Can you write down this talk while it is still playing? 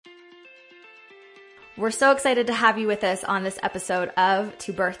We're so excited to have you with us on this episode of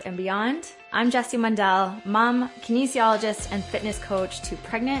To Birth and Beyond. I'm Jessie Mundell, mom, kinesiologist, and fitness coach to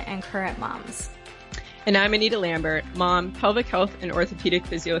pregnant and current moms. And I'm Anita Lambert, mom, pelvic health, and orthopedic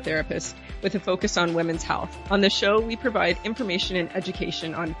physiotherapist with a focus on women's health. On the show, we provide information and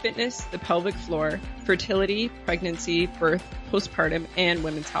education on fitness, the pelvic floor, fertility, pregnancy, birth, postpartum, and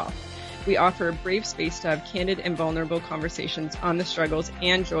women's health. We offer a brave space to have candid and vulnerable conversations on the struggles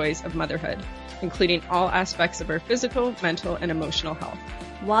and joys of motherhood, including all aspects of our physical, mental, and emotional health.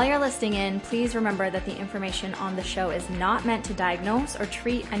 While you're listening in, please remember that the information on the show is not meant to diagnose or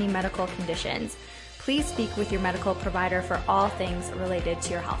treat any medical conditions. Please speak with your medical provider for all things related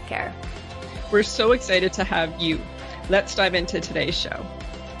to your healthcare. We're so excited to have you. Let's dive into today's show.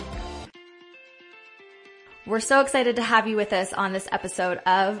 We're so excited to have you with us on this episode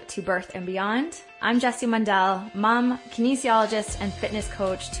of To Birth and Beyond. I'm Jessie Mundell, mom, kinesiologist, and fitness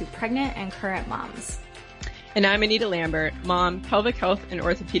coach to pregnant and current moms. And I'm Anita Lambert, mom, pelvic health, and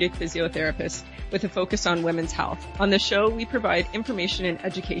orthopedic physiotherapist with a focus on women's health. On the show, we provide information and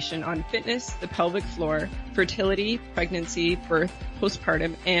education on fitness, the pelvic floor, fertility, pregnancy, birth,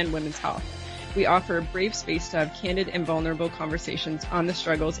 postpartum, and women's health. We offer a brave space to have candid and vulnerable conversations on the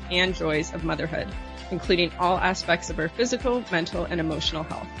struggles and joys of motherhood, including all aspects of our physical, mental, and emotional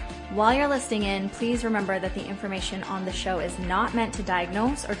health. While you're listening in, please remember that the information on the show is not meant to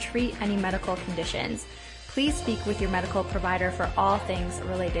diagnose or treat any medical conditions. Please speak with your medical provider for all things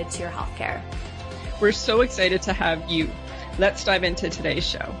related to your healthcare. We're so excited to have you. Let's dive into today's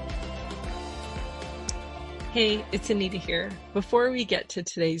show. Hey, it's Anita here. Before we get to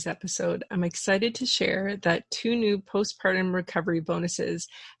today's episode, I'm excited to share that 2 new postpartum recovery bonuses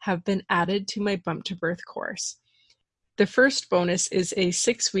have been added to my Bump to Birth course. The first bonus is a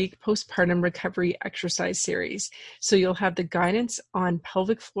 6-week postpartum recovery exercise series. So you'll have the guidance on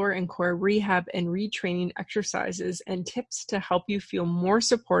pelvic floor and core rehab and retraining exercises and tips to help you feel more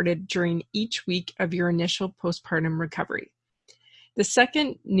supported during each week of your initial postpartum recovery. The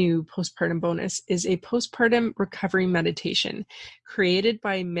second new postpartum bonus is a postpartum recovery meditation created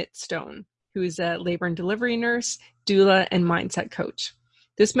by Mitt Stone, who is a labor and delivery nurse, doula, and mindset coach.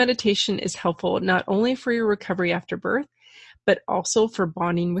 This meditation is helpful not only for your recovery after birth, but also for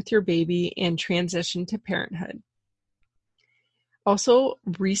bonding with your baby and transition to parenthood. Also,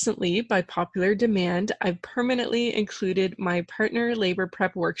 recently, by popular demand, I've permanently included my partner labor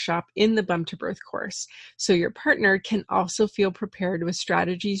prep workshop in the Bump to Birth course, so your partner can also feel prepared with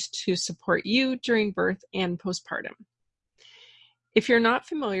strategies to support you during birth and postpartum. If you're not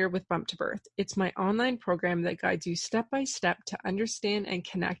familiar with Bump to Birth, it's my online program that guides you step by step to understand and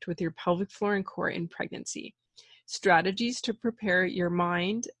connect with your pelvic floor and core in pregnancy, strategies to prepare your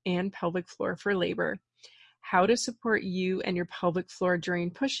mind and pelvic floor for labor, how to support you and your pelvic floor during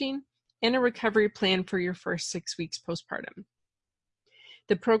pushing, and a recovery plan for your first 6 weeks postpartum.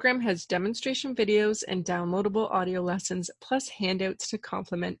 The program has demonstration videos and downloadable audio lessons, plus handouts to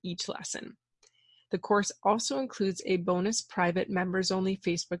complement each lesson. The course also includes a bonus private members-only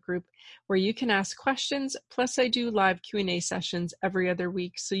Facebook group where you can ask questions, plus I do live Q&A sessions every other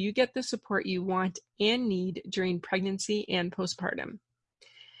week so you get the support you want and need during pregnancy and postpartum.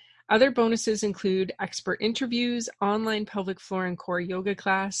 Other bonuses include expert interviews, online pelvic floor and core yoga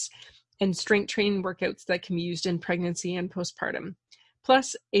class, and strength training workouts that can be used in pregnancy and postpartum,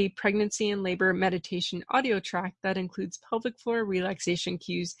 plus a pregnancy and labor meditation audio track that includes pelvic floor relaxation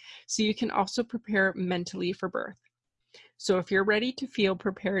cues so you can also prepare mentally for birth. So if you're ready to feel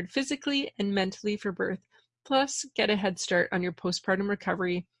prepared physically and mentally for birth, plus get a head start on your postpartum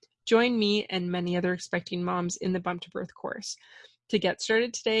recovery, join me and many other expecting moms in the Bump to Birth course. To get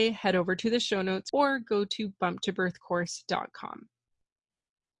started today, head over to the show notes or go to bumptobirthcourse.com.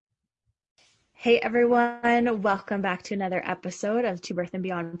 Hey everyone, welcome back to another episode of To Birth and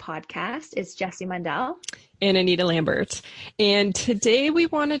Beyond podcast. It's Jessie Mundell. And Anita Lambert. And today we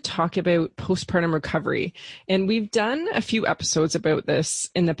want to talk about postpartum recovery. And we've done a few episodes about this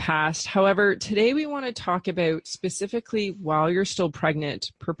in the past. However, today we want to talk about specifically while you're still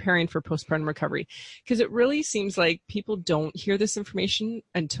pregnant, preparing for postpartum recovery. Because it really seems like people don't hear this information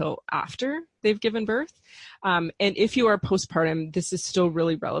until after they've given birth. And if you are postpartum, this is still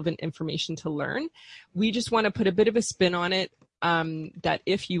really relevant information to learn. We just want to put a bit of a spin on it. That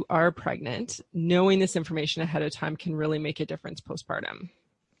if you are pregnant, knowing this information ahead of time can really make a difference postpartum.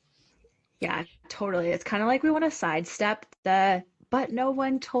 Yeah, totally. It's kind of like we want to sidestep the, but no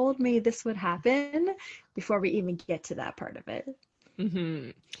one told me this would happen before we even get to that part of it.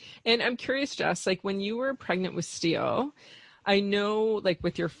 Mm-hmm. And I'm curious, Jess, like when you were pregnant with Steele, I know, like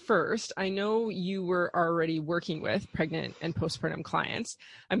with your first, I know you were already working with pregnant and postpartum clients.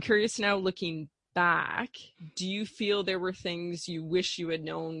 I'm curious now, looking back, do you feel there were things you wish you had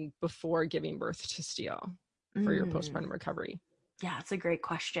known before giving birth to Steele for your postpartum recovery? Yeah, it's a great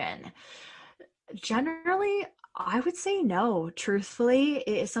question. Generally, I would say no. Truthfully,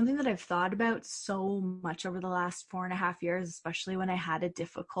 it is something that I've thought about so much over the last 4.5 years, especially when I had a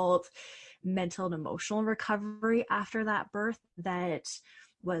difficult mental and emotional recovery after that birth that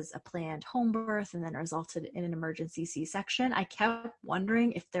was a planned home birth and then resulted in an emergency C-section. I kept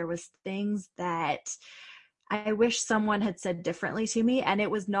wondering if there was things that I wish someone had said differently to me, and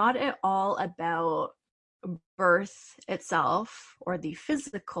it was not at all about birth itself or the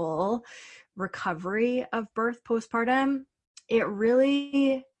physical recovery of birth postpartum. It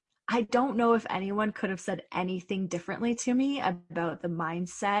really, I don't know if anyone could have said anything differently to me about the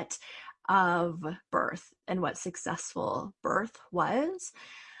mindset of birth and what successful birth was.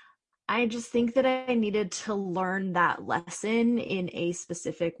 I just think that I needed to learn that lesson in a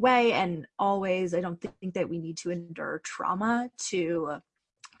specific way. And always, I don't think that we need to endure trauma to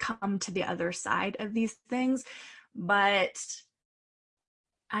come to the other side of these things. But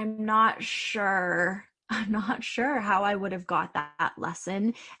I'm not sure. I'm not sure how I would have got that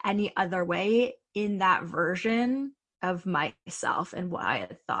lesson any other way in that version of myself and what I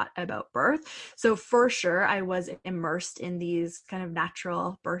had thought about birth. So for sure, I was immersed in these kind of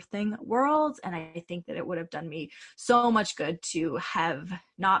natural birthing worlds. And I think that it would have done me so much good to have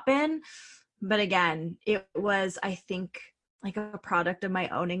not been. But again, it was, I think, like a product of my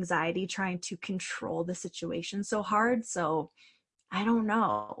own anxiety trying to control the situation so hard. So I don't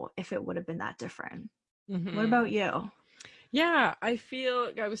know if it would have been that different. What about you? Yeah, I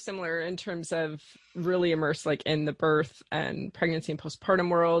feel I was similar in terms of really immersed like in the birth and pregnancy and postpartum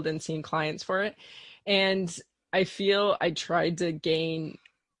world and seeing clients for it. And I feel I tried to gain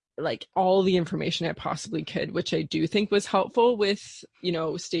like all the information I possibly could, which I do think was helpful with,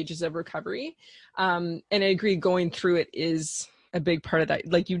 stages of recovery. And I agree going through it is a big part of that.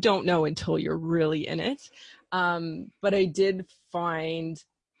 Like you don't know until you're really in it. But I did find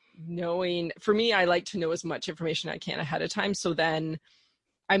knowing, for me, I like to know as much information I can ahead of time. So then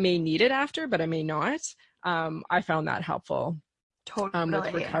I may need it after, but I may not. I found that helpful with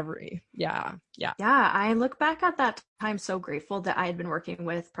Totally. recovery. Yeah. Yeah. Yeah, I look back at that time so grateful that I had been working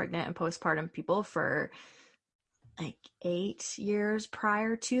with pregnant and postpartum people for like 8 years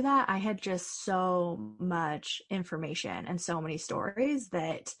prior to that. I had just so much information and so many stories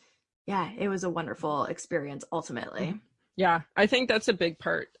that, yeah, it was a wonderful experience ultimately. Yeah, I think that's a big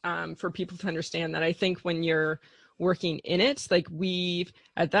part for people to understand that. I think when you're working in it, like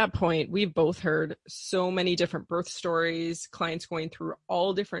at that point, we've both heard so many different birth stories, clients going through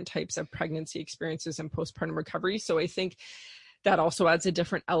all different types of pregnancy experiences and postpartum recovery. So I think that also adds a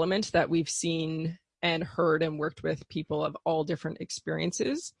different element that we've seen and heard and worked with people of all different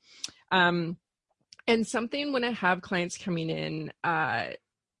experiences. And something when I have clients coming in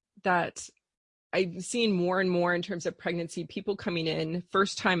that I've seen more and more in terms of pregnancy, people coming in,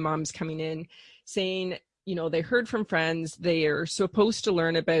 first time moms coming in saying, they heard from friends, they are supposed to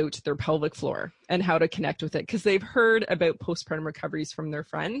learn about their pelvic floor and how to connect with it because they've heard about postpartum recoveries from their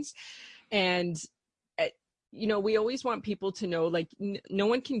friends. And we always want people to know, like, no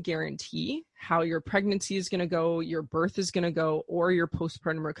one can guarantee how your pregnancy is going to go, your birth is going to go, or your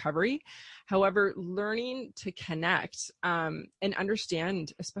postpartum recovery. However, learning to connect and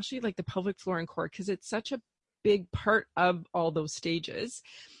understand, especially like the pelvic floor and core, because it's such a big part of all those stages.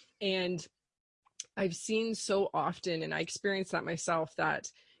 And I've seen so often, and I experienced that myself,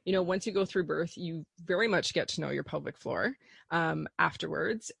 that once you go through birth, you very much get to know your pelvic floor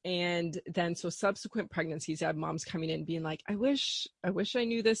afterwards. And then so subsequent pregnancies, I have moms coming in being like, I wish I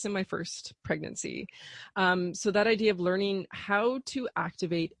knew this in my first pregnancy. So that idea of learning how to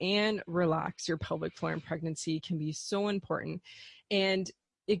activate and relax your pelvic floor in pregnancy can be so important. And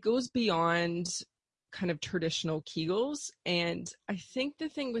it goes beyond kind of traditional Kegels. And I think the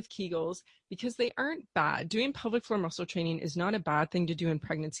thing with Kegels, because they aren't bad, doing pelvic floor muscle training is not a bad thing to do in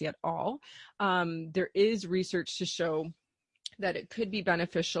pregnancy at all. There is research to show that it could be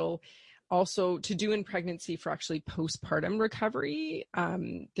beneficial also to do in pregnancy for actually postpartum recovery.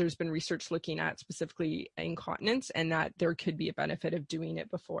 There's been research looking at specifically incontinence and that there could be a benefit of doing it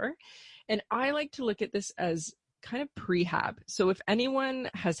before. And I like to look at this as kind of prehab. So if anyone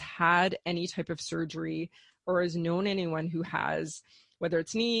has had any type of surgery or has known anyone who has, whether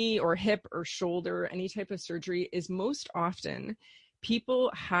it's knee or hip or shoulder, any type of surgery, is most often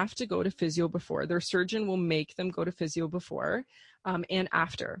people have to go to physio before. Their surgeon will make them go to physio before and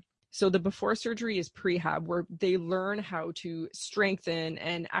after. So the before surgery is prehab, where they learn how to strengthen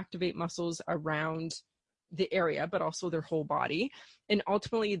and activate muscles around the area, but also their whole body. And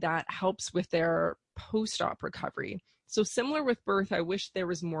ultimately that helps with their post-op recovery. So similar with birth, I wish there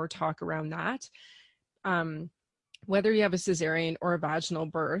was more talk around that. Whether you have a cesarean or a vaginal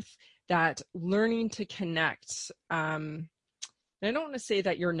birth, that learning to connect, and I don't want to say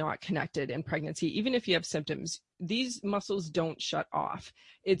that you're not connected in pregnancy, even if you have symptoms, these muscles don't shut off.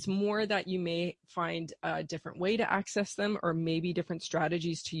 It's more that you may find a different way to access them, or maybe different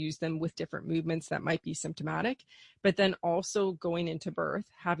strategies to use them with different movements that might be symptomatic. But then also going into birth,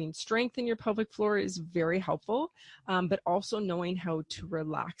 having strength in your pelvic floor is very helpful, but also knowing how to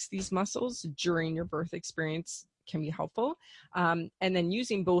relax these muscles during your birth experience can be helpful. And then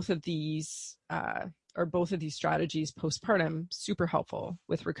using both of these strategies postpartum, super helpful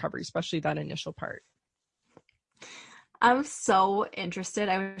with recovery, especially that initial part. I'm so interested.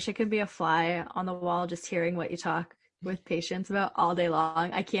 I wish I could be a fly on the wall just hearing what you talk with patients about all day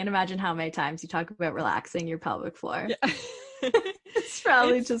long. I can't imagine how many times you talk about relaxing your pelvic floor. Yeah. It's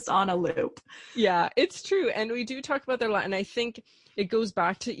probably just on a loop. Yeah, it's true. And we do talk about that a lot. And I think it goes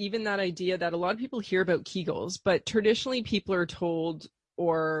back to even that idea that a lot of people hear about Kegels, but traditionally people are told,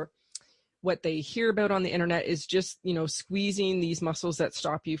 or what they hear about on the internet is just, squeezing these muscles that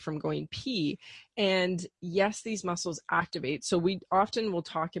stop you from going pee. And yes, these muscles activate. So we often will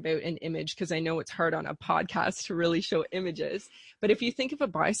talk about an image, because I know it's hard on a podcast to really show images. But if you think of a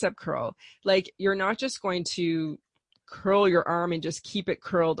bicep curl, like, you're not just going to curl your arm and just keep it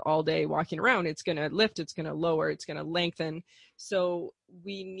curled all day walking around. It's going to lift, it's going to lower, it's going to lengthen. So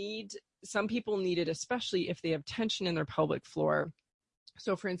some people need it, especially if they have tension in their pelvic floor.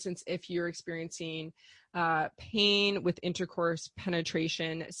 So for instance, if you're experiencing pain with intercourse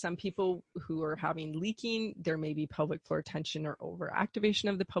penetration, some people who are having leaking, there may be pelvic floor tension or overactivation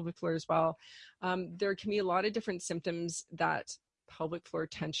of the pelvic floor as well. There can be a lot of different symptoms that pelvic floor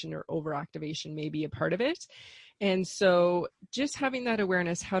tension or overactivation may be a part of it. And so just having that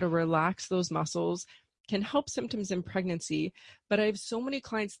awareness, how to relax those muscles, can help symptoms in pregnancy. But I have so many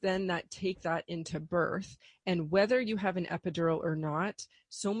clients then that take that into birth. And whether you have an epidural or not,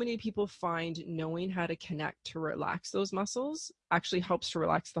 so many people find knowing how to connect to relax those muscles actually helps to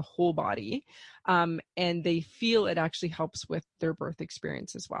relax the whole body. And they feel it actually helps with their birth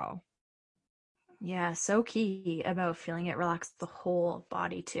experience as well. Yeah, so key about feeling it relax the whole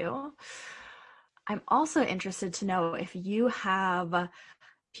body too. I'm also interested to know if you have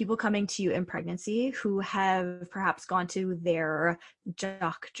people coming to you in pregnancy who have perhaps gone to their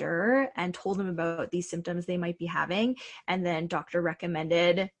doctor and told them about these symptoms they might be having, and then doctor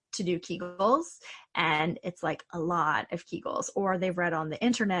recommended to do Kegels, and it's like a lot of Kegels, or they've read on the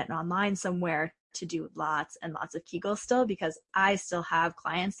internet and online somewhere to do lots and lots of Kegels still, because I still have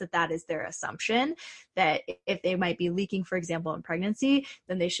clients that is their assumption, that if they might be leaking, for example, in pregnancy,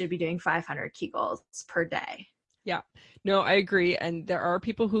 then they should be doing 500 Kegels per day. Yeah, no, I agree. And there are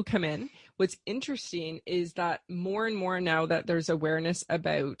people who come in. What's interesting is that more and more now that there's awareness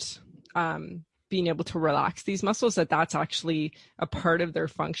about being able to relax these muscles, that's actually a part of their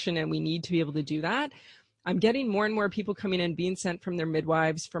function, and we need to be able to do that. I'm getting more and more people coming in, being sent from their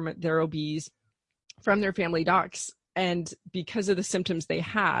midwives, from their OBs, from their family docs. And because of the symptoms they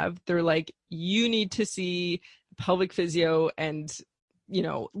have, they're like, you need to see pelvic physio and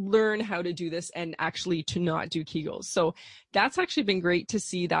learn how to do this, and actually to not do Kegels. So that's actually been great to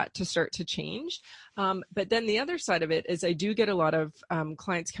see that to start to change. But then the other side of it is I do get a lot of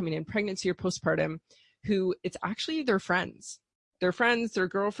clients coming in pregnancy or postpartum who it's actually their friends. Their friends, their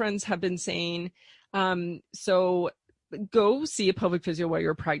girlfriends have been saying, so go see a pelvic physio while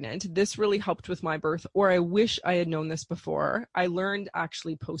you're pregnant. This really helped with my birth, or I wish I had known this before. I learned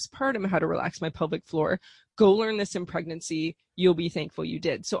actually postpartum how to relax my pelvic floor. Go learn this in pregnancy. You'll be thankful you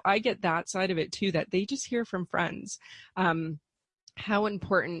did. So I get that side of it too, that they just hear from friends. How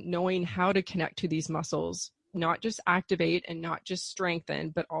important knowing how to connect to these muscles, not just activate and not just strengthen,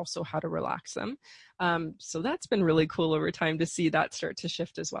 but also how to relax them. So that's been really cool over time to see that start to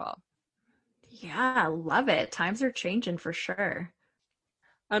shift as well. Yeah, I love it. Times are changing for sure.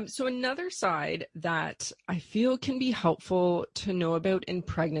 So another side that I feel can be helpful to know about in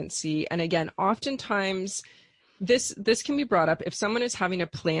pregnancy, and again, oftentimes this can be brought up if someone is having a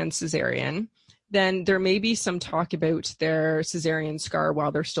planned cesarean, then there may be some talk about their cesarean scar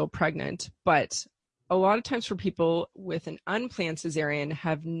while they're still pregnant. But a lot of times for people with an unplanned cesarean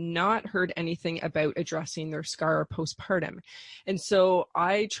have not heard anything about addressing their scar postpartum. And so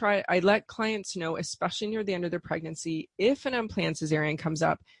I let clients know, especially near the end of their pregnancy, if an unplanned cesarean comes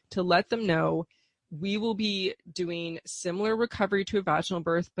up, to let them know we will be doing similar recovery to a vaginal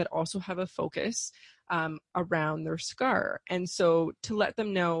birth, but also have a focus around their scar. And so to let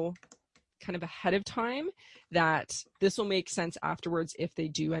them know kind of ahead of time, that this will make sense afterwards if they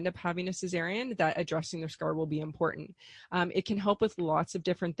do end up having a cesarean, that addressing their scar will be important. It can help with lots of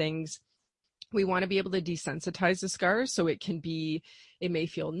different things. We want to be able to desensitize the scar, so it may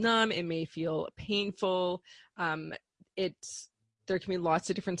feel numb, it may feel painful. There can be lots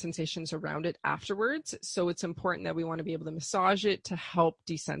of different sensations around it afterwards. So it's important that we want to be able to massage it to help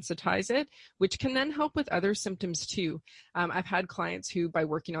desensitize it, which can then help with other symptoms too. I've had clients who, by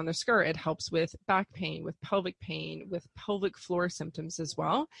working on their scar, it helps with back pain, with pelvic pain, with pelvic floor symptoms as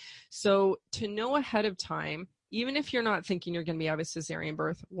well. So to know ahead of time, even if you're not thinking you're going to have a cesarean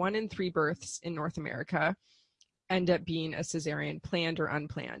birth, 1 in 3 births in North America end up being a cesarean, planned or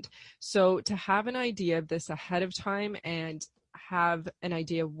unplanned. So to have an idea of this ahead of time and have an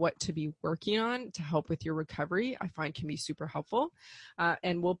idea of what to be working on to help with your recovery, I find can be super helpful.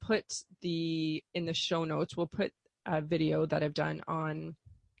 And we'll put in the show notes, we'll put a video that I've done on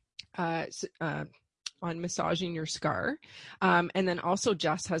massaging your scar. And then also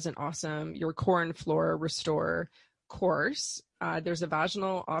Jess has an awesome Your Core and Floor Restore course. There's a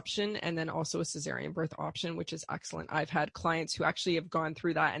vaginal option and then also a cesarean birth option, which is excellent. I've had clients who actually have gone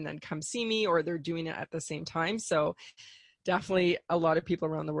through that and then come see me, or they're doing it at the same time. So definitely a lot of people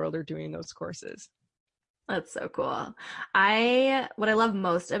around the world are doing those courses. That's so cool. What I love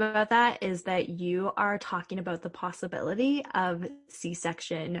most about that is that you are talking about the possibility of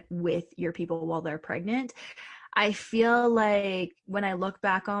C-section with your people while they're pregnant. I feel like when I look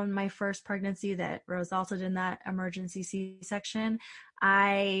back on my first pregnancy that resulted in that emergency C-section,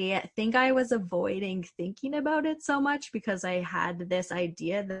 I think I was avoiding thinking about it so much because I had this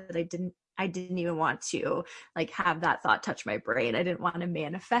idea that I didn't even want to have that thought touch my brain. I didn't want to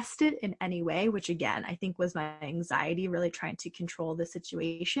manifest it in any way, which again, I think was my anxiety really trying to control the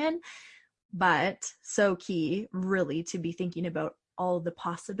situation. But so key really to be thinking about all the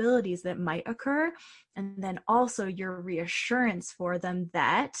possibilities that might occur. And then also your reassurance for them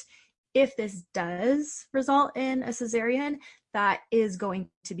that if this does result in a cesarean, that is going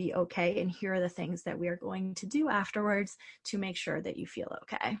to be okay. And here are the things that we are going to do afterwards to make sure that you feel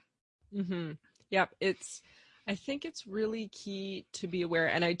okay. Mm-hmm. Yep. I think it's really key to be aware.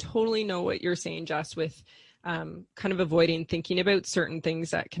 And I totally know what you're saying, Jess, with kind of avoiding thinking about certain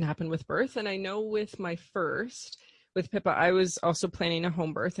things that can happen with birth. And I know with Pippa, I was also planning a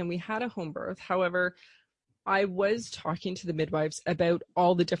home birth and we had a home birth. However, I was talking to the midwives about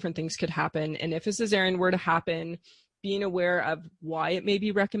all the different things could happen. And if a cesarean were to happen, being aware of why it may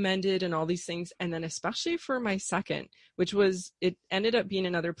be recommended and all these things. And then especially for my second, it ended up being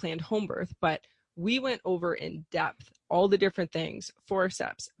another planned home birth, but we went over in depth all the different things: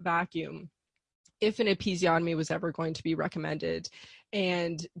 forceps, vacuum, if an episiotomy was ever going to be recommended.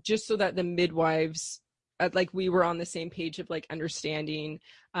 And just so that the midwives, we were on the same page of understanding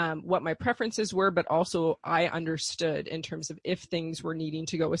what my preferences were, but also I understood in terms of if things were needing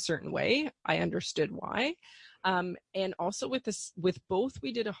to go a certain way, I understood why. And also with both,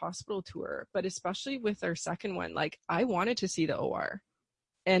 we did a hospital tour, but especially with our second one, I wanted to see the OR.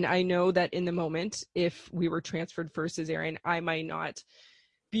 And I know that in the moment, if we were transferred for cesarean, I might not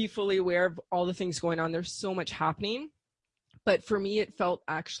be fully aware of all the things going on. There's so much happening. But for me, it felt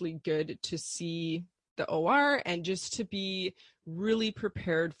actually good to see the OR and just to be really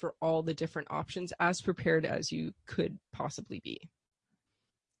prepared for all the different options, as prepared as you could possibly be.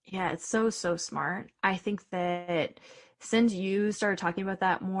 Yeah, it's so smart. I think that since you started talking about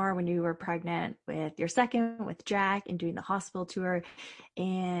that more when you were pregnant with your second, with Jack, and doing the hospital tour,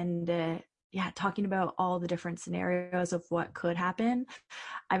 and talking about all the different scenarios of what could happen,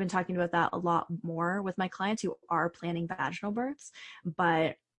 I've been talking about that a lot more with my clients who are planning vaginal births.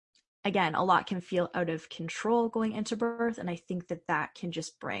 But again, a lot can feel out of control going into birth, and I think that can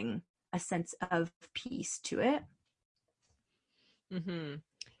just bring a sense of peace to it. Mm-hmm.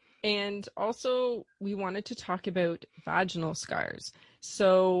 And also, we wanted to talk about vaginal scars.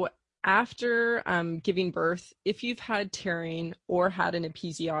 So after giving birth, if you've had tearing or had an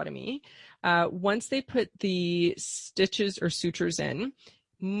episiotomy, once they put the stitches or sutures in,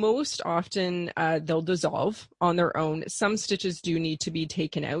 most often they'll dissolve on their own. Some stitches do need to be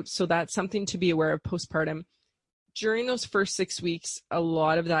taken out. So that's something to be aware of postpartum. During those first 6 weeks, a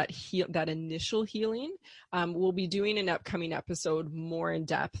lot of that initial healing, we'll be doing an upcoming episode more in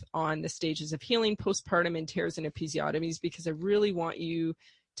depth on the stages of healing postpartum and tears and episiotomies, because I really want you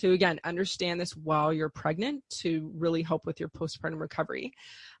to, again, understand this while you're pregnant to really help with your postpartum recovery.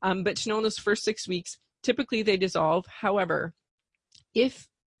 But to know in those first 6 weeks, typically they dissolve. However, if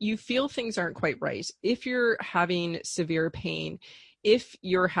you feel things aren't quite right, if you're having severe pain, if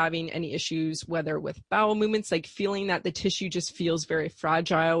you're having any issues, whether with bowel movements, like feeling that the tissue just feels very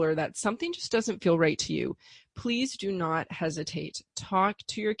fragile or that something just doesn't feel right to you, please do not hesitate. Talk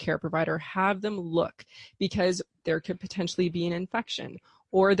to your care provider, have them look, because there could potentially be an infection,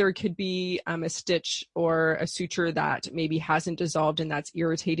 or there could be a stitch or a suture that maybe hasn't dissolved and that's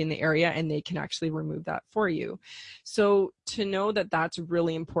irritating the area, and they can actually remove that for you. So to know that that's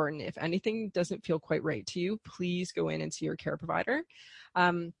really important. If anything doesn't feel quite right to you, please go in and see your care provider.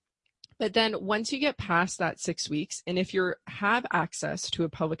 But then once you get past that 6 weeks, and if you have access to a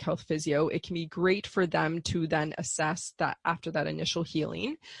pelvic health physio, it can be great for them to then assess that after that initial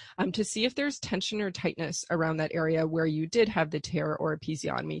healing, to see if there's tension or tightness around that area where you did have the tear or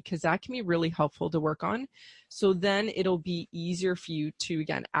episiotomy, because that can be really helpful to work on. So then it'll be easier for you to,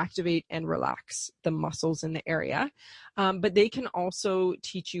 again, activate and relax the muscles in the area. But they can also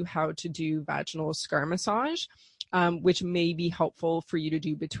teach you how to do vaginal scar massage, which may be helpful for you to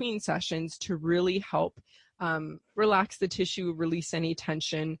do between sessions to really help relax the tissue, release any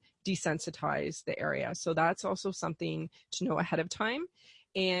tension, desensitize the area. So that's also something to know ahead of time.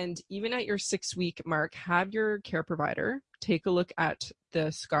 And even at your 6-week mark, have your care provider take a look at the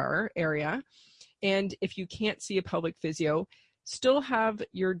scar area. And if you can't see a pelvic physio, still have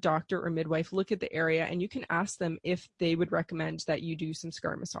your doctor or midwife look at the area, and you can ask them if they would recommend that you do some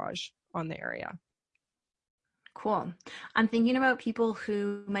scar massage on the area. Cool. I'm thinking about people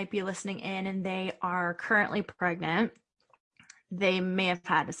who might be listening in and they are currently pregnant. They may have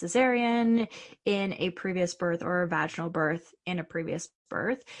had a cesarean in a previous birth or a vaginal birth in a previous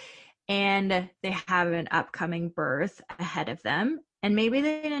birth, and they have an upcoming birth ahead of them. And maybe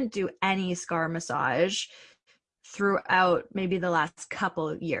they didn't do any scar massage throughout maybe the last couple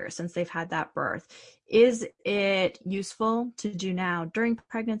of years since they've had that birth. Is it useful to do now during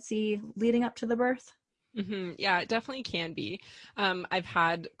pregnancy leading up to the birth? Mm-hmm. Yeah, it definitely can be. I've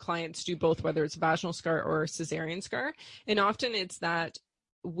had clients do both, whether it's vaginal scar or cesarean scar. And often it's that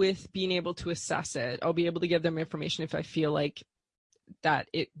with being able to assess it, I'll be able to give them information if I feel like that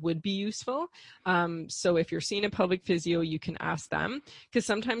it would be useful. So if you're seeing a pelvic physio, you can ask them, because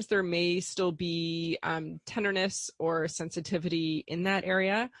sometimes there may still be tenderness or sensitivity in that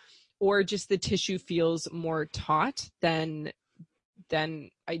area, or just the tissue feels more taut than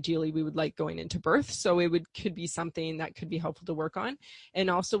ideally we would like going into birth. So it could be something that could be helpful to work on. And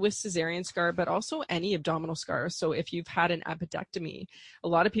also with cesarean scar, but also any abdominal scar. So if you've had an appendectomy, a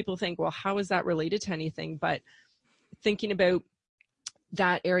lot of people think, well, how is that related to anything? But thinking about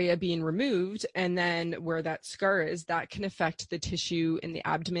that area being removed and then where that scar is, that can affect the tissue in the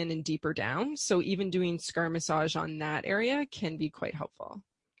abdomen and deeper down. So even doing scar massage on that area can be quite helpful.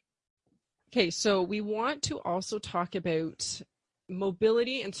 Okay, so we want to also talk about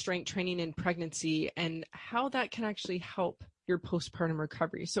mobility and strength training in pregnancy and how that can actually help your postpartum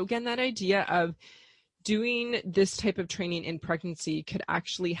recovery. So again, that idea of doing this type of training in pregnancy could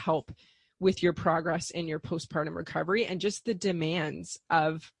actually help with your progress in your postpartum recovery and just the demands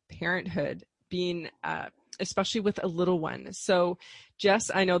of parenthood, being especially with a little one. So Jess,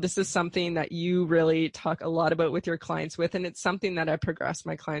 I know this is something that you really talk a lot about with your clients with, and it's something that I progress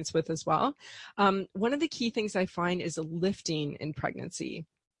my clients with as well. One of the key things I find is lifting in pregnancy.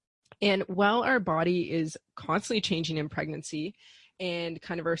 And while our body is constantly changing in pregnancy and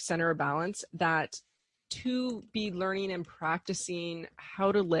kind of our center of balance, that to be learning and practicing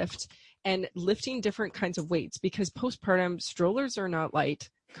how to lift and lifting different kinds of weights, because postpartum strollers are not light.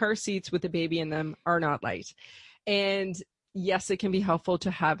 Car seats with a baby in them are not light. And yes, it can be helpful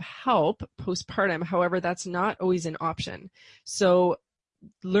to have help postpartum. However, that's not always an option. So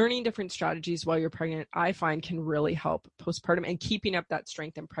learning different strategies while you're pregnant, I find, can really help postpartum and keeping up that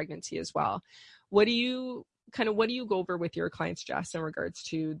strength in pregnancy as well. What do you go over with your clients, Jess, in regards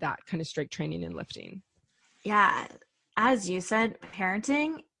to that kind of strength training and lifting? Yeah, as you said,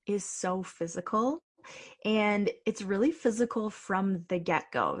 parenting is so physical, and it's really physical from the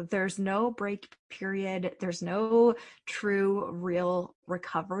get-go. There's no break period. There's no true, real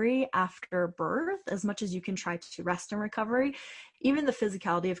recovery after birth, as much as you can try to rest and recovery. Even the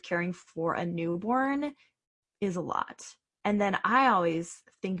physicality of caring for a newborn is a lot. And then I always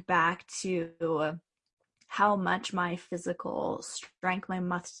think back to how much my physical strength, my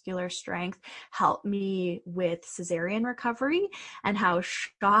muscular strength helped me with cesarean recovery, and how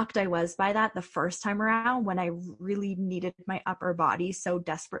shocked I was by that the first time around when I really needed my upper body so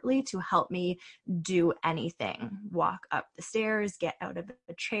desperately to help me do anything, walk up the stairs, get out of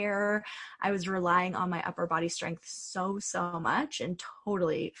a chair. I was relying on my upper body strength so much, and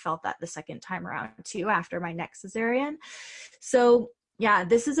totally felt that the second time around too after my next cesarean. So Yeah,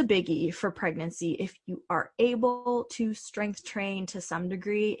 this is a biggie for pregnancy. If you are able to strength train to some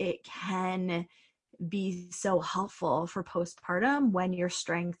degree, it can be so helpful for postpartum when your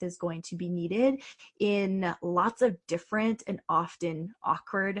strength is going to be needed in lots of different and often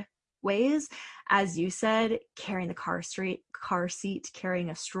awkward ways. As you said, carrying the car seat,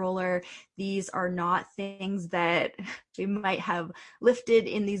 carrying a stroller, these are not things that we might have lifted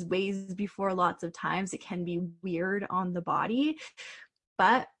in these ways before. Lots of times it can be weird on the body,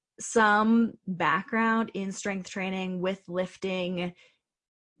 but some background in strength training with lifting,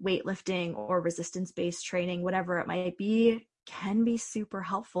 weightlifting, or resistance-based training, whatever it might be, can be super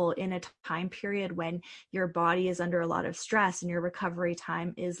helpful in a time period when your body is under a lot of stress and your recovery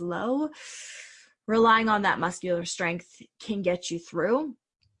time is low. Relying on that muscular strength can get you through.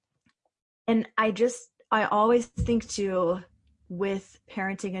 And I always think too, with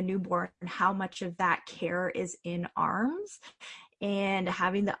parenting a newborn, how much of that care is in arms, and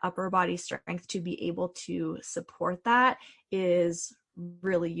having the upper body strength to be able to support that is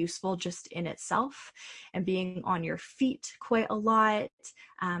really useful just in itself, and being on your feet quite a lot.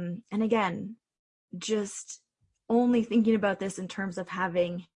 And again, just only thinking about this in terms of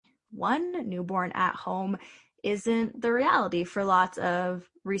having one newborn at home isn't the reality for lots of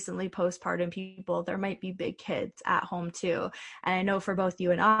recently postpartum people. There might be big kids at home too. And I know for both you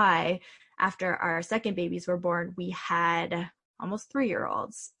and I, after our second babies were born, we had almost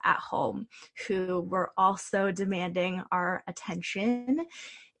 3-year-olds at home who were also demanding our attention,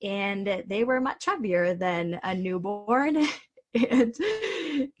 and they were much heavier than a newborn. And,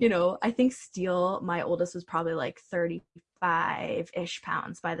 I think Steele, my oldest, was probably like 35-ish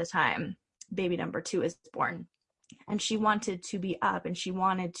pounds by the time baby number 2 is born. And she wanted to be up and she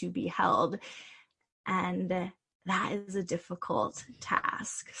wanted to be held. And that is a difficult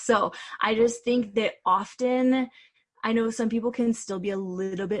task. So I just think that often, I know some people can still be a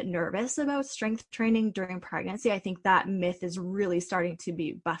little bit nervous about strength training during pregnancy. I think that myth is really starting to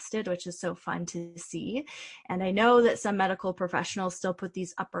be busted, which is so fun to see. And I know that some medical professionals still put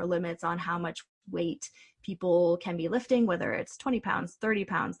these upper limits on how much weight people can be lifting, whether it's 20 pounds, 30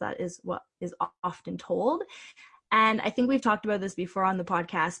 pounds. That is what is often told. And I think we've talked about this before on the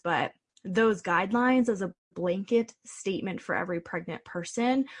podcast, but those guidelines as a blanket statement for every pregnant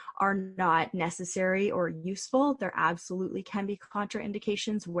person are not necessary or useful. There absolutely can be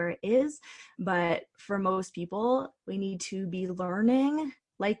contraindications where it is, but for most people, we need to be learning,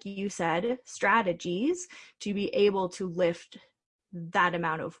 like you said, strategies to be able to lift that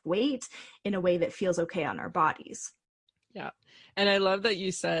amount of weight in a way that feels okay on our bodies. Yeah. And I love that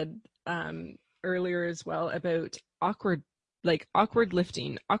you said earlier as well about awkward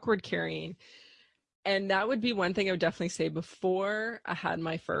lifting, awkward carrying. And that would be one thing I would definitely say before I had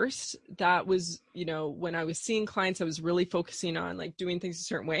my first. That was, when I was seeing clients, I was really focusing on like doing things a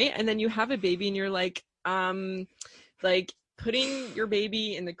certain way. And then you have a baby and you're like putting your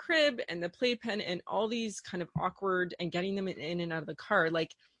baby in the crib and the playpen and all these kind of awkward, and getting them in and out of the car.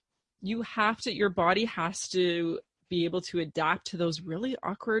 Like your body has to be able to adapt to those really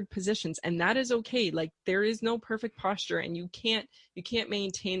awkward positions, and that is okay. Like there is no perfect posture, and you can't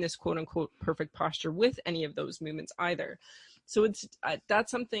maintain this quote unquote perfect posture with any of those movements either. So it's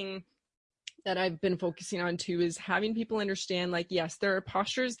that's something that I've been focusing on too, is having people understand, like, yes, there are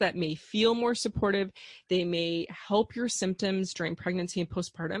postures that may feel more supportive. They may help your symptoms during pregnancy and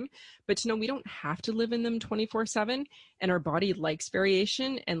postpartum, but to know we don't have to live in them 24/7, and our body likes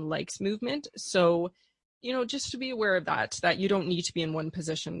variation and likes movement. So just to be aware of that you don't need to be in one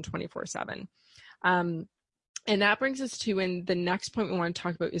position 24/7. And that brings us to, and the next point we want to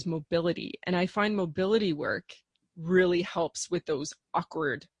talk about is mobility. And I find mobility work really helps with those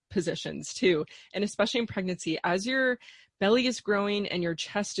awkward positions too. And especially in pregnancy, as your belly is growing and your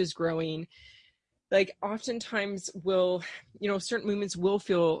chest is growing, like oftentimes certain movements will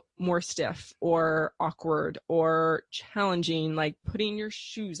feel more stiff or awkward or challenging, like putting your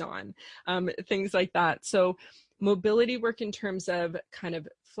shoes on, things like that. So mobility work in terms of kind of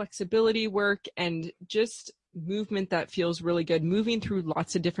flexibility work and just movement that feels really good, moving through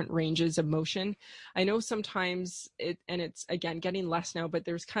lots of different ranges of motion. I know sometimes it's again getting less now, but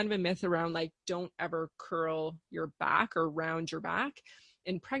there's kind of a myth around like, don't ever curl your back or round your back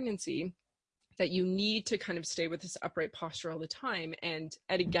in pregnancy, that you need to kind of stay with this upright posture all the time. And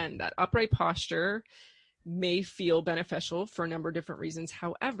again, that upright posture may feel beneficial for a number of different reasons.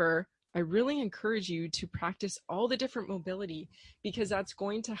 However, I really encourage you to practice all the different mobility, because that's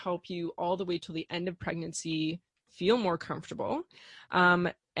going to help you all the way till the end of pregnancy feel more comfortable.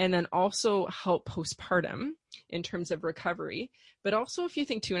 And then also help postpartum in terms of recovery. But also if you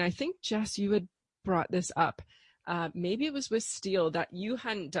think too, and I think Jess, you had brought this up, maybe it was with Steele that you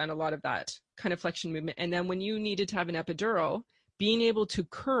hadn't done a lot of that kind of flexion movement. And then when you needed to have an epidural, being able to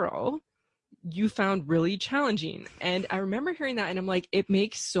curl, you found really challenging. And I remember hearing that and I'm like, it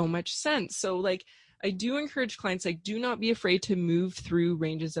makes so much sense. So like, I do encourage clients, like, do not be afraid to move through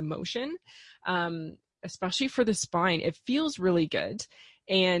ranges of motion, especially for the spine. It feels really good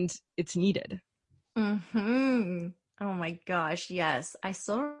and it's needed. Mm-hmm. Oh my gosh, yes. I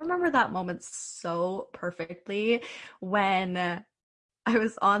still remember that moment so perfectly when I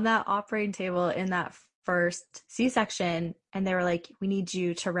was on that operating table in that first C-section, and they were like, we need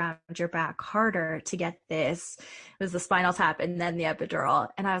you to round your back harder to get this. It was the spinal tap and then the epidural.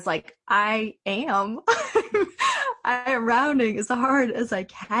 And I was like, I am. I am rounding as hard as I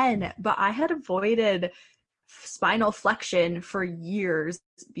can. But I had avoided spinal flexion for years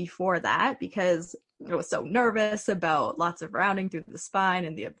before that because I was so nervous about lots of rounding through the spine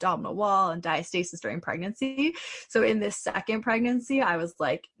and the abdominal wall and diastasis during pregnancy. So in this second pregnancy, I was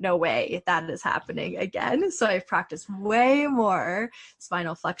like, no way that is happening again. So I practiced way more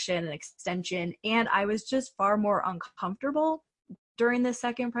spinal flexion and extension, and I was just far more uncomfortable during the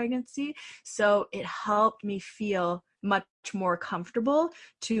second pregnancy. So it helped me feel much more comfortable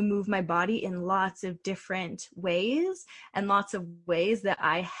to move my body in lots of different ways, and lots of ways that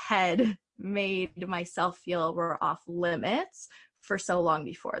I had made myself feel were off limits for so long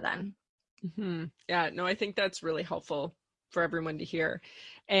before then. Mm-hmm. Yeah, no, I think that's really helpful for everyone to hear.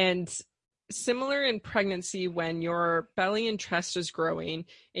 And similar in pregnancy, when your belly and chest is growing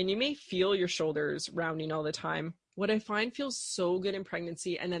and you may feel your shoulders rounding all the time, what I find feels so good in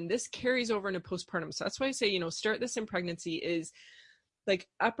pregnancy, and then this carries over into postpartum. So that's why I say, start this in pregnancy, is like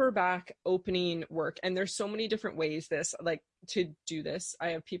upper back opening work. And there's so many different ways to do this. I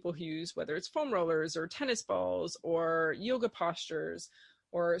have people who use, whether it's foam rollers or tennis balls or yoga postures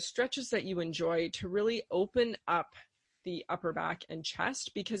or stretches that you enjoy, to really open up the upper back and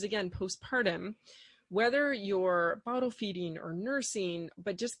chest. Because again, postpartum, whether you're bottle feeding or nursing,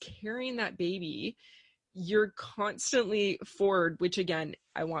 but just carrying that baby, you're constantly forward, which again,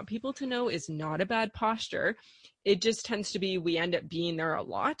 I want people to know is not a bad posture. It just tends to be, we end up being there a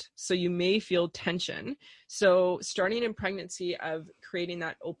lot. So you may feel tension. So starting in pregnancy of creating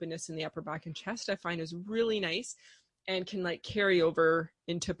that openness in the upper back and chest, I find is really nice and can like carry over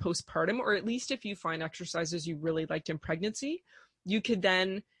into postpartum, or at least if you find exercises you really liked in pregnancy, you could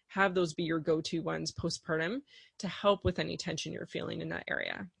then have those be your go-to ones postpartum to help with any tension you're feeling in that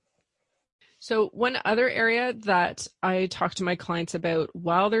area. So one other area that I talk to my clients about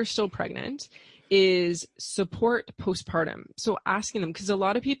while they're still pregnant is support postpartum. So asking them, because a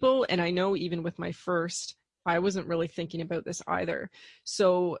lot of people, and I know even with my first, I wasn't really thinking about this either.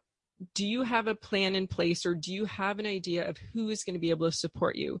 So do you have a plan in place, or do you have an idea of who is going to be able to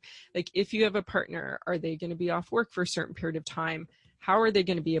support you? Like if you have a partner, are they going to be off work for a certain period of time? How are they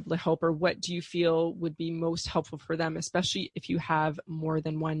going to be able to help, or what do you feel would be most helpful for them, especially if you have more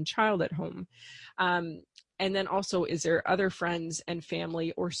than one child at home? And then also, is there other friends and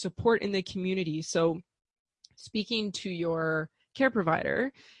family or support in the community? So speaking to your care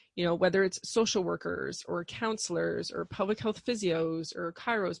provider, whether it's social workers or counselors or public health physios or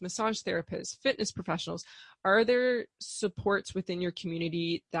chiros, massage therapists, fitness professionals, are there supports within your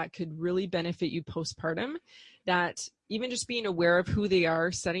community that could really benefit you postpartum? That even just being aware of who they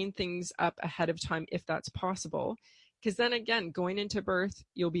are, setting things up ahead of time if that's possible. Because then again, going into birth,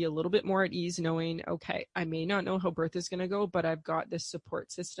 you'll be a little bit more at ease knowing, okay, I may not know how birth is going to go, but I've got this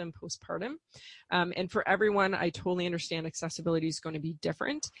support system postpartum. And for everyone, I totally understand accessibility is going to be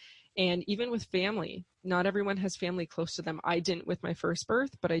different. And even with family, not everyone has family close to them. I didn't with my first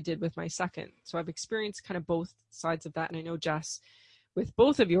birth, but I did with my second. So I've experienced kind of both sides of that. And I know, Jess, with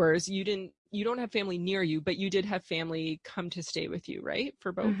both of yours, you don't have family near you, but you did have family come to stay with you, right?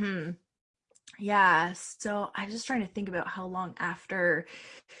 For both. Mm-hmm. Yeah. So I'm just trying to think about how long after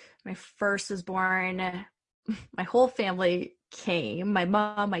my first was born, my whole family came, my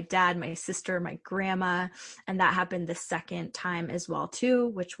mom, my dad, my sister, my grandma, and that happened the second time as well too,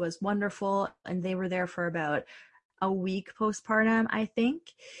 which was wonderful. And they were there for about a week postpartum, I think.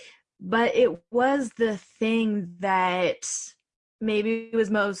 But it was the thing that maybe it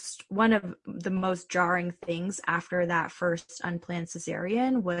was one of the most jarring things after that first unplanned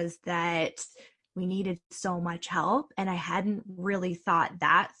cesarean was that we needed so much help. And I hadn't really thought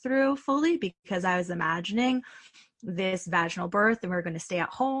that through fully because I was imagining this vaginal birth and we we're going to stay at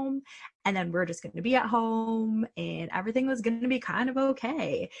home and then we're just going to be at home and everything was going to be kind of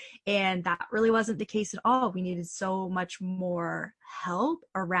okay. And that really wasn't the case at all. We needed so much more help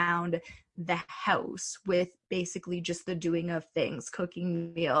around the house with basically just the doing of things,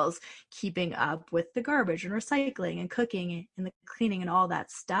 cooking meals, keeping up with the garbage and recycling and cooking and the cleaning and all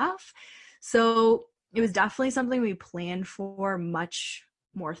that stuff. So it was definitely something we planned for much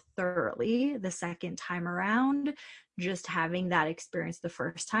more thoroughly the second time around. Just having that experience the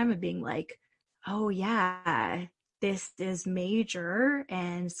first time of being like, oh yeah, this is major,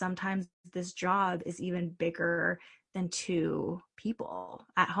 and sometimes this job is even bigger than 2 people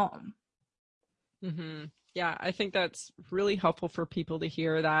at home. Mm-hmm. Yeah, I think that's really helpful for people to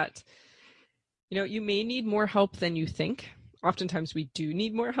hear that, you may need more help than you think. Oftentimes we do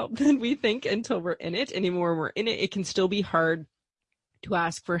need more help than we think until we're in it. And the more we're in it, it can still be hard to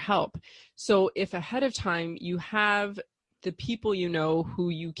ask for help. So if ahead of time you have the people who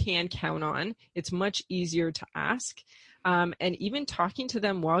you can count on, it's much easier to ask, and even talking to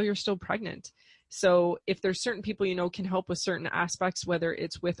them while you're still pregnant. So if there's certain people can help with certain aspects, whether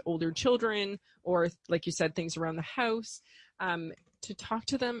it's with older children or, like you said, things around the house, to talk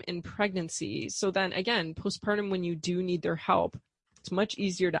to them in pregnancy. So then again, postpartum, when you do need their help, it's much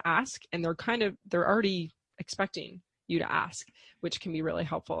easier to ask, and they're already expecting you to ask, which can be really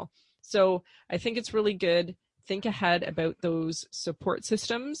helpful. So I think it's really good. Think ahead about those support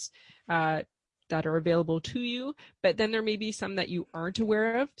systems that are available to you, but then there may be some that you aren't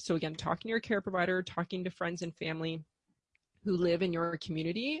aware of. So again, talking to your care provider, talking to friends and family who live in your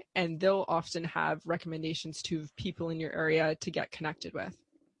community, and they'll often have recommendations to people in your area to get connected with.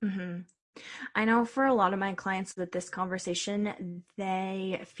 Mm-hmm. I know for a lot of my clients with this conversation,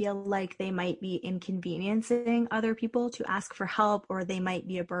 they feel like they might be inconveniencing other people to ask for help, or they might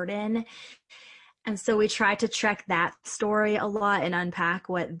be a burden. And so we try to check that story a lot and unpack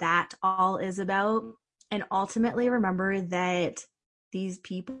what that all is about. And ultimately remember that these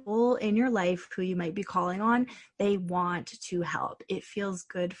people in your life who you might be calling on, they want to help. It feels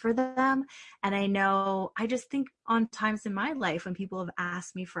good for them. And I just think on times in my life when people have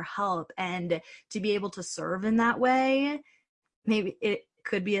asked me for help, and to be able to serve in that way, maybe it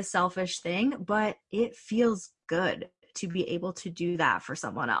could be a selfish thing, but it feels good to be able to do that for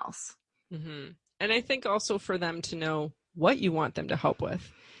someone else. Mm-hmm. And I think also for them to know what you want them to help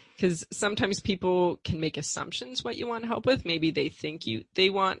with. Because sometimes people can make assumptions what you want help with. Maybe they think they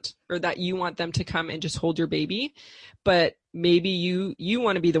want, or that you want them to come and just hold your baby, but maybe you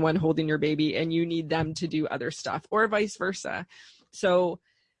want to be the one holding your baby and you need them to do other stuff, or vice versa. So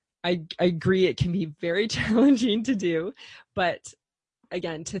I agree, it can be very challenging to do, but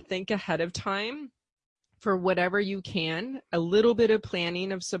again, to think ahead of time for whatever you can, a little bit of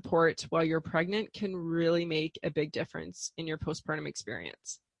planning of support while you're pregnant can really make a big difference in your postpartum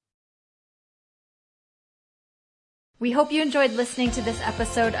experience. We hope you enjoyed listening to this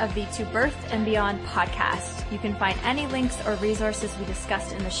episode of the To Birth and Beyond podcast. You can find any links or resources we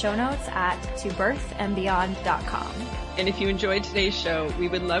discussed in the show notes at tobirthandbeyond.com. And if you enjoyed today's show, we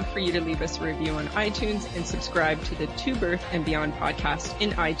would love for you to leave us a review on iTunes and subscribe to the To Birth and Beyond podcast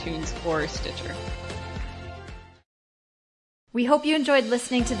in iTunes or Stitcher. We hope you enjoyed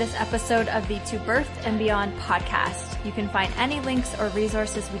listening to this episode of the To Birth and Beyond podcast. You can find any links or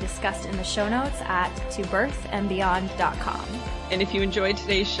resources we discussed in the show notes at tobirthandbeyond.com. And if you enjoyed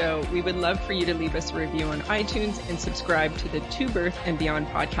today's show, we would love for you to leave us a review on iTunes and subscribe to the To Birth and Beyond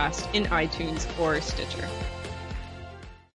podcast in iTunes or Stitcher.